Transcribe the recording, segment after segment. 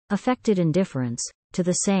affected indifference, to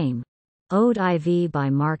the same. Ode IV by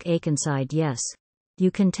Mark Akenside. Yes,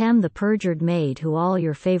 you contemn the perjured maid who all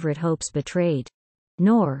your favorite hopes betrayed.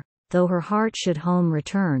 Nor, though her heart should home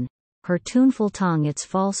return, her tuneful tongue its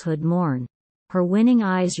falsehood mourn, her winning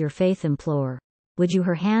eyes your faith implore, would you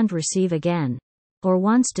her hand receive again? Or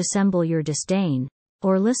once dissemble your disdain,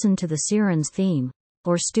 or listen to the syren's theme,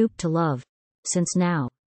 or stoop to love, since now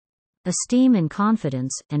esteem and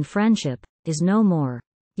confidence and friendship is no more.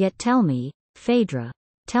 Yet tell me, Phaedra,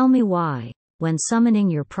 tell me why, when summoning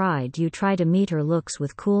your pride you try to meet her looks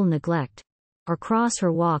with cool neglect, or cross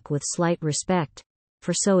her walk with slight respect,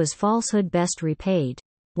 for so is falsehood best repaid.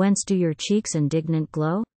 Whence do your cheeks indignant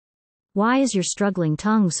glow? Why is your struggling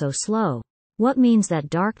tongue so slow? What means that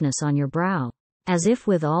darkness on your brow? As if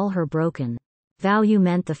with all her broken vow you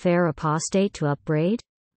meant the fair apostate to upbraid?